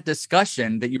at that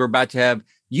discussion that you were about to have,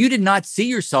 you did not see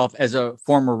yourself as a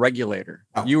former regulator.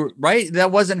 Oh. You were right.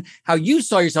 That wasn't how you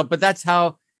saw yourself, but that's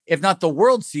how, if not the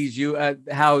world sees you,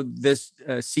 how this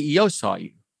CEO saw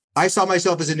you. I saw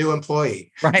myself as a new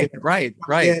employee. Right.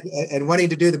 And wanting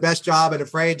to do the best job and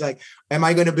afraid, like, am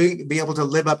I going to be able to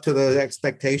live up to the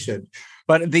expectation?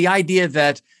 But the idea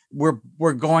that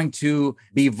we're going to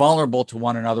be vulnerable to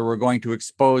one another, we're going to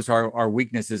expose our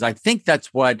weaknesses. I think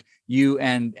that's what you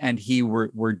and he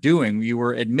were doing. You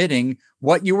were admitting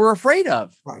what you were afraid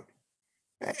of. Right.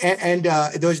 And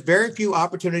there's very few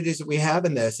opportunities that we have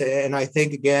in this. And I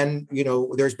think, again,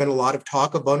 there's been a lot of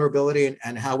talk of vulnerability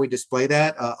and how we display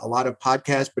that. A lot of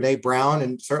podcasts, Brene Brown,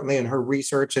 and certainly in her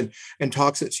research and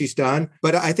talks that she's done.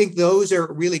 But I think those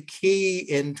are really key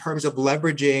in terms of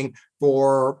leveraging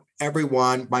for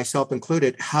everyone, myself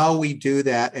included, how we do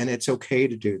that. And it's okay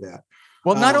to do that.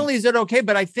 Well, not only is it okay,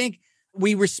 but I think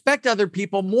we respect other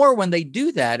people more when they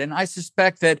do that. And I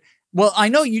suspect that, well, I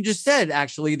know you just said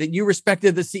actually that you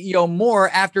respected the CEO more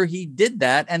after he did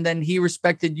that. And then he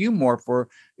respected you more for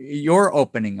your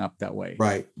opening up that way.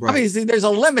 Right. Obviously, there's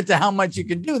a limit to how much you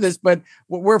can do this, but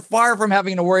we're far from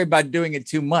having to worry about doing it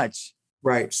too much.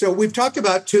 Right. So we've talked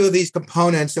about two of these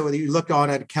components. So you look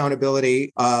on at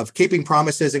accountability of keeping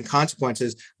promises and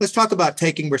consequences. Let's talk about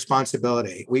taking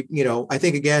responsibility. I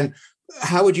think, again,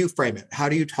 how would you frame it? How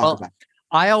do you talk about it?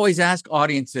 I always ask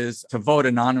audiences to vote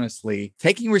anonymously.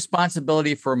 Taking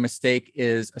responsibility for a mistake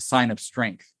is a sign of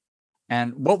strength.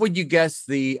 And what would you guess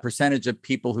the percentage of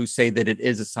people who say that it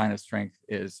is a sign of strength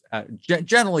is,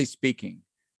 generally speaking?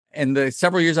 In the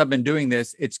several years I've been doing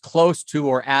this, it's close to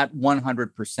or at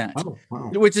 100%, Oh, wow.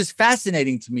 which is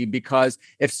fascinating to me, because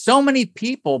if so many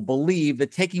people believe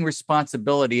that taking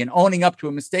responsibility and owning up to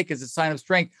a mistake is a sign of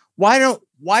strength, why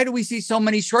do we see so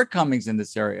many shortcomings in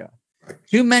this area? Right.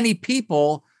 Too many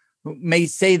people who may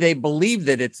say they believe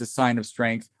that it's a sign of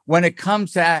strength. When it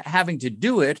comes to having to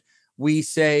do it, we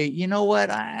say, you know what?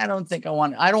 I don't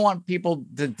want people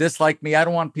to dislike me. I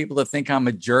don't want people to think I'm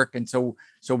a jerk. And so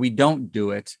we don't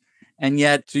do it. And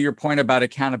yet, to your point about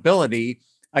accountability,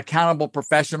 accountable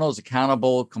professionals,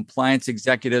 accountable compliance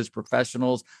executives,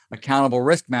 professionals, accountable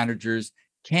risk managers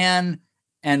can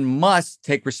and must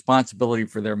take responsibility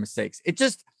for their mistakes.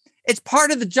 It's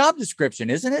part of the job description,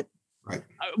 isn't it? Right.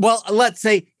 Well, let's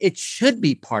say it should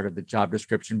be part of the job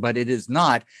description, but it is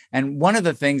not. And one of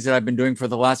the things that I've been doing for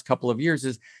the last couple of years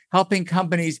is helping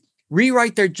companies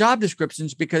rewrite their job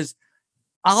descriptions, because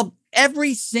I'm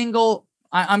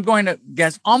going to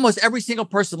guess almost every single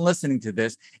person listening to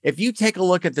this, if you take a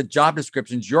look at the job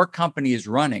descriptions your company is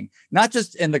running, not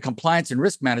just in the compliance and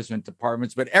risk management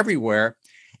departments, but everywhere,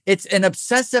 it's an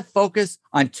obsessive focus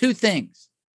on two things: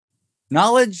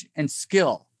 knowledge and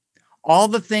skill. All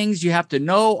the things you have to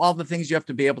know, all the things you have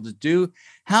to be able to do.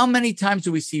 How many times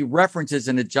do we see references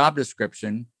in a job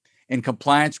description in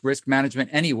compliance, risk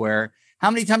management, anywhere? How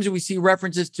many times do we see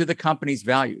references to the company's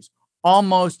values?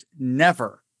 Almost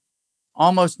never.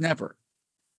 Almost never.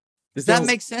 Does that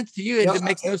make sense to you? It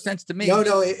makes no sense to me.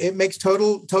 No, it makes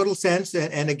total sense.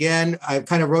 And again, I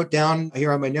kind of wrote down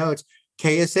here on my notes,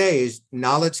 KSAs,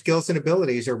 knowledge, skills, and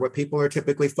abilities are what people are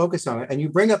typically focused on. And you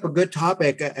bring up a good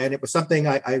topic, and it was something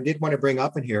I did want to bring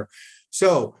up in here.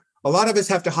 So a lot of us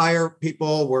have to hire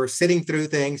people. We're sitting through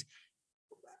things.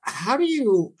 How do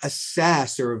you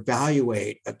assess or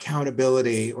evaluate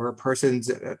accountability or a person's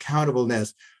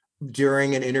accountableness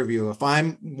during an interview? If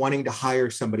I'm wanting to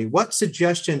hire somebody, what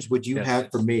suggestions would you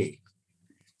have for me?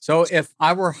 So if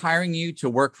I were hiring you to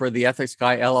work for the Ethics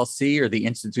Guy LLC or the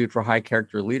Institute for High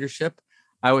Character Leadership,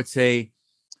 I would say,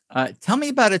 tell me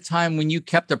about a time when you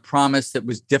kept a promise that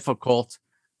was difficult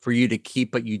for you to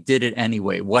keep, but you did it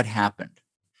anyway. What happened?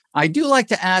 I do like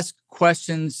to ask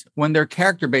questions when they're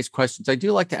character-based questions. I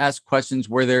do like to ask questions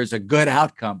where there's a good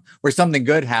outcome, where something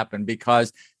good happened,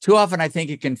 because too often I think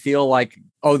it can feel like,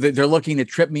 oh, they're looking to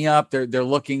trip me up. They're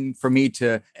looking for me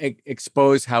to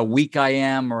expose how weak I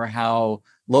am or how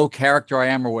low character I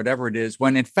am or whatever it is.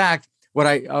 When in fact, what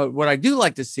I do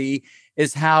like to see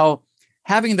is how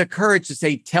having the courage to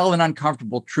say, tell an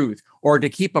uncomfortable truth or to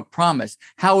keep a promise,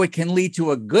 how it can lead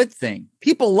to a good thing.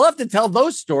 People love to tell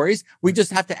those stories. We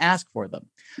just have to ask for them.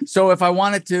 So if I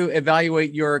wanted to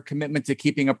evaluate your commitment to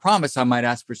keeping a promise, I might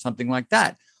ask for something like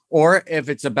that. Or if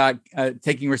it's about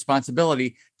taking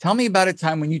responsibility, tell me about a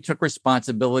time when you took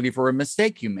responsibility for a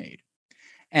mistake you made.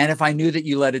 And if I knew that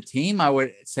you led a team, I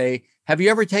would say, have you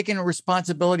ever taken a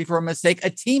responsibility for a mistake a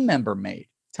team member made?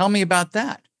 Tell me about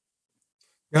that.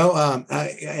 No,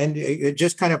 and it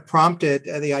just kind of prompted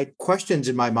the questions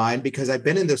in my mind because I've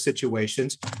been in those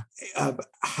situations.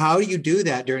 How do you do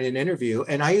that during an interview?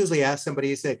 And I usually ask somebody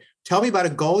to say, tell me about a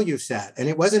goal you set. And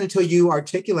it wasn't until you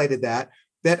articulated that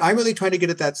I'm really trying to get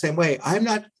it that same way. I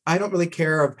don't really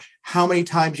care of how many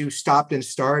times you stopped and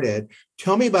started.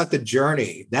 Tell me about the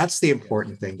journey. That's the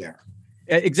important thing there.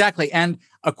 Exactly. And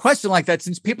a question like that,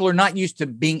 since people are not used to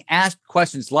being asked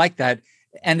questions like that,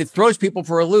 and it throws people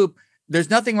for a loop, there's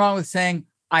nothing wrong with saying,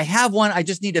 I have one. I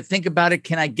just need to think about it.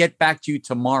 Can I get back to you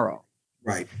tomorrow?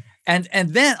 Right. And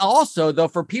then also, though,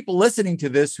 for people listening to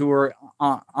this who are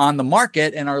on the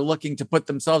market and are looking to put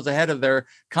themselves ahead of their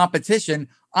competition,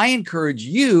 I encourage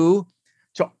you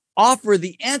to offer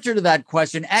the answer to that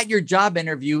question at your job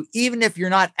interview, even if you're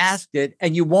not asked it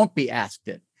and you won't be asked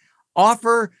it.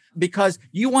 Offer because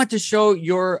you want to show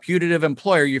your putative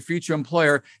employer, your future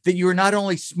employer, that you're not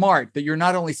only smart, that you're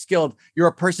not only skilled, you're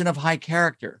a person of high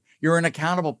character. You're an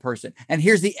accountable person. And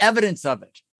here's the evidence of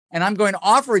it. And I'm going to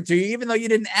offer it to you, even though you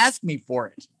didn't ask me for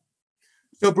it.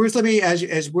 So, Bruce, let me,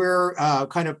 as we're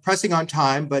kind of pressing on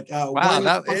time, but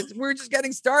we're just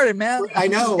getting started, man. I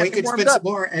know we could spend some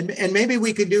more, and maybe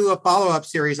we could do a follow-up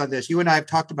series on this. You and I have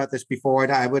talked about this before,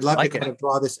 and I would love to kind of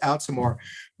draw this out some more.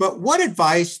 But what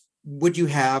advice would you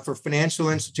have for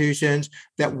financial institutions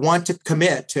that want to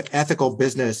commit to ethical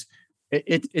business?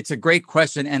 It's a great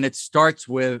question, and it starts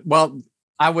with, well,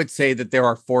 I would say that there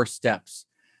are 4 steps.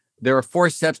 There are 4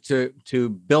 steps to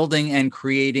building and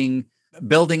keeping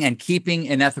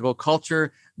an ethical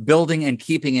culture, building and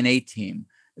keeping an A-team.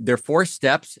 There are 4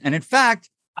 steps. And in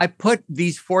fact, I put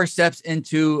these 4 steps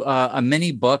into a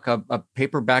mini book, a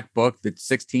paperback book that's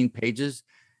 16 pages.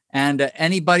 And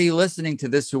anybody listening to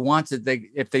this who wants it,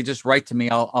 if they just write to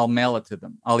me, I'll mail it to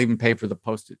them. I'll even pay for the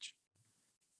postage.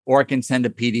 Or I can send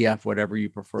a PDF, whatever you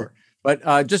prefer.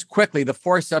 But just quickly, the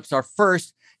 4 steps are: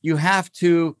 first, you have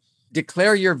to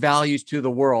declare your values to the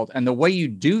world. And the way you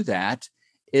do that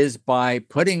is by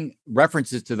putting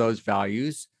references to those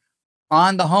values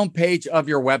on the homepage of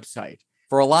your website.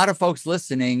 For a lot of folks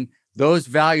listening, those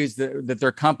values that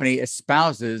their company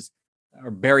espouses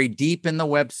are buried deep in the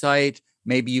website.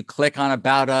 Maybe you click on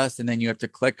About Us, and then you have to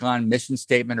click on mission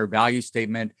statement or value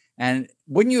statement. And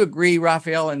wouldn't you agree,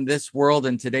 Raphael, in this world,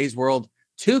 in today's world,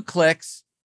 2 clicks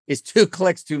is 2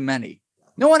 clicks too many.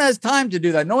 No one has time to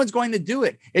do that. No one's going to do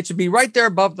it. It should be right there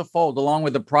above the fold, along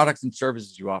with the products and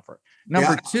services you offer.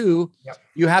 Number 2,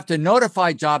 you have to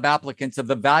notify job applicants of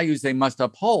the values they must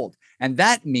uphold. And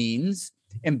that means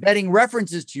embedding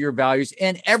references to your values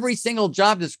in every single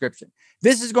job description.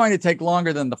 This is going to take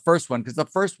longer than the first one, because the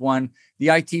first one, the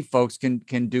IT folks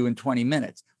can do in 20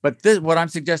 minutes. But what I'm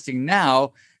suggesting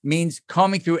now means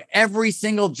combing through every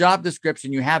single job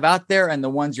description you have out there and the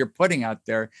ones you're putting out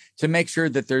there to make sure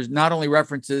that there's not only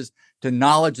references to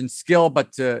knowledge and skill,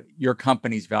 but to your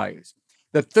company's values.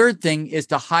 The third thing is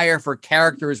to hire for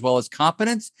character as well as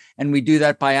competence. And we do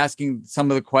that by asking some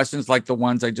of the questions like the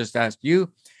ones I just asked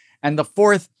you. And the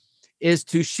fourth is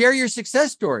to share your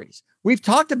success stories. We've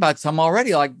talked about some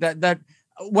already, like that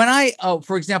when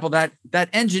for example, that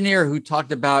engineer who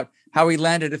talked about how he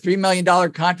landed a $3 million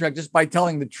contract just by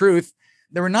telling the truth.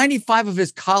 There were 95 of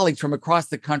his colleagues from across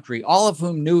the country, all of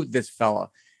whom knew this fellow.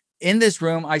 In this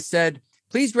room, I said,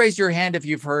 please raise your hand if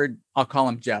you've heard, I'll call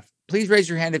him Jeff. Please raise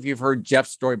your hand if you've heard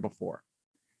Jeff's story before.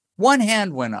 One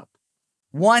hand went up,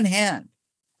 one hand.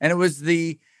 And it was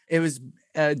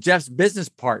Jeff's business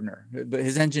partner,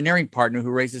 his engineering partner,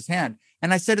 who raised his hand.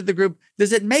 And I said to the group,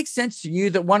 does it make sense to you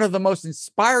that one of the most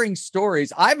inspiring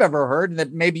stories I've ever heard, and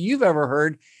that maybe you've ever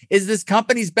heard, is this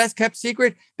company's best kept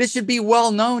secret? This should be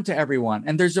well known to everyone.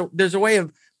 And there's a way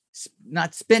of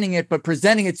not spinning it, but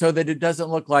presenting it so that it doesn't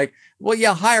look like, well,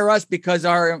 yeah, hire us because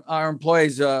our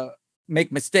employees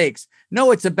make mistakes.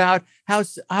 No, it's about how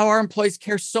our employees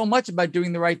care so much about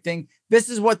doing the right thing. This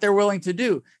is what they're willing to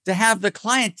do, to have the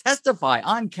client testify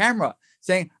on camera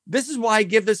saying, this is why I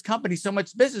give this company so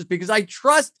much business, because I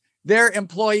trust their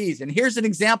employees. And here's an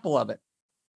example of it.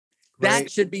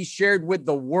 That should be shared with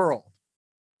the world.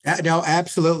 No,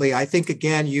 absolutely. I think,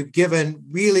 again, you've given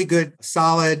really good,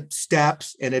 solid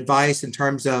steps and advice in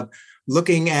terms of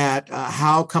looking at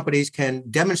how companies can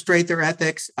demonstrate their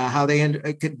ethics, how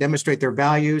they can demonstrate their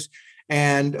values,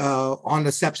 and on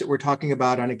the steps that we're talking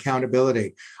about on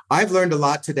accountability. I've learned a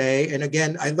lot today. And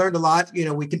again, I learned a lot.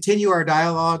 We continue our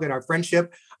dialogue and our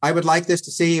friendship. I would like this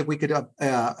to see if we could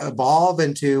evolve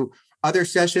into other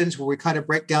sessions where we kind of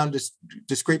break down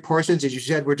discrete portions. As you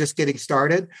said, we're just getting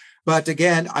started. But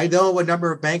again, I know a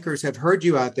number of bankers have heard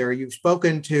you out there. You've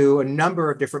spoken to a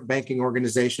number of different banking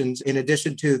organizations, in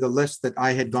addition to the list that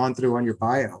I had gone through on your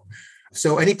bio.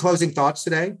 So any closing thoughts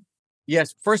today?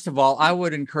 Yes. First of all, I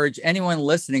would encourage anyone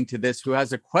listening to this who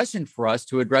has a question for us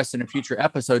to address in a future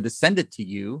episode to send it to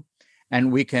you.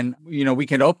 And we can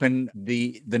open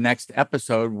the next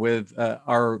episode with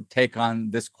our take on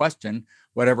this question,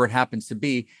 whatever it happens to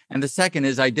be. And the second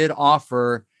is I did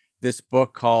offer this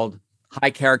book called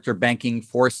High Character Banking,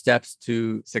 4 Steps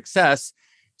to Success.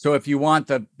 So if you want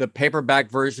the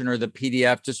paperback version or the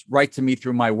PDF, just write to me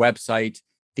through my website,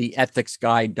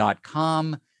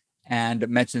 theethicsguide.com, and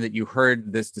mention that you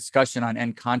heard this discussion on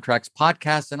Ncontracts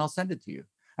podcast, and I'll send it to you.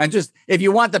 And just, if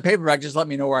you want the paperback, just let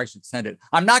me know where I should send it.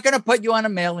 I'm not going to put you on a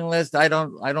mailing list. I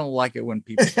don't like it when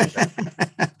people do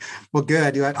that. Well,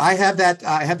 good. I have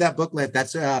that booklet.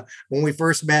 That's when we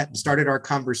first met and started our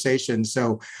conversation.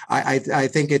 So I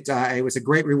think it was a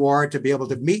great reward to be able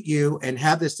to meet you and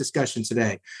have this discussion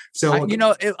today. So, I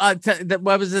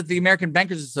was at the American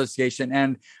Bankers Association,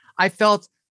 and I felt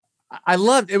I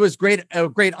loved it. Was a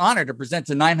great honor to present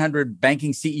to 900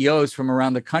 banking CEOs from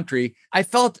around the country. I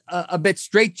felt a bit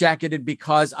straitjacketed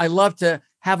because I love to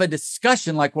have a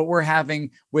discussion like what we're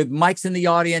having with mics in the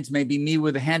audience, maybe me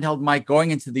with a handheld mic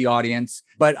going into the audience.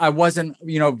 But I wasn't,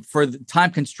 for the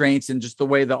time constraints and just the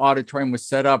way the auditorium was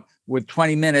set up with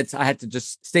 20 minutes, I had to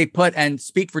just stay put and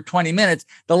speak for 20 minutes.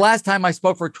 The last time I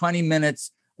spoke for 20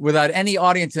 minutes without any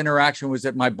audience interaction was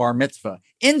at my bar mitzvah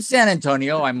in San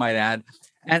Antonio, I might add.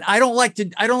 And I don't like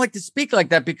to speak like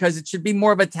that because it should be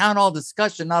more of a town hall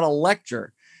discussion, not a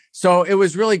lecture. So it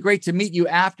was really great to meet you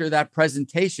after that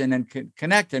presentation and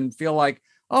connect and feel like,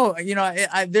 now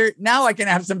I can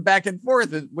have some back and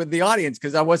forth with the audience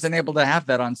because I wasn't able to have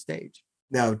that on stage.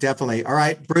 No, definitely. All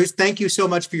right, Bruce, thank you so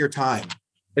much for your time.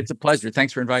 It's a pleasure.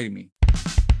 Thanks for inviting me.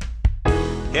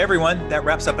 Hey everyone, that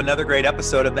wraps up another great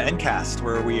episode of the Ncast,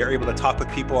 where we are able to talk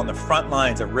with people on the front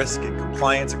lines of risk and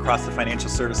compliance across the financial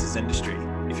services industry.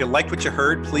 If you liked what you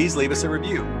heard, please leave us a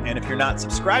review. And if you're not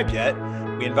subscribed yet,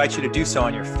 we invite you to do so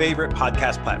on your favorite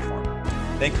podcast platform.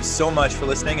 Thank you so much for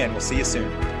listening, and we'll see you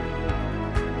soon.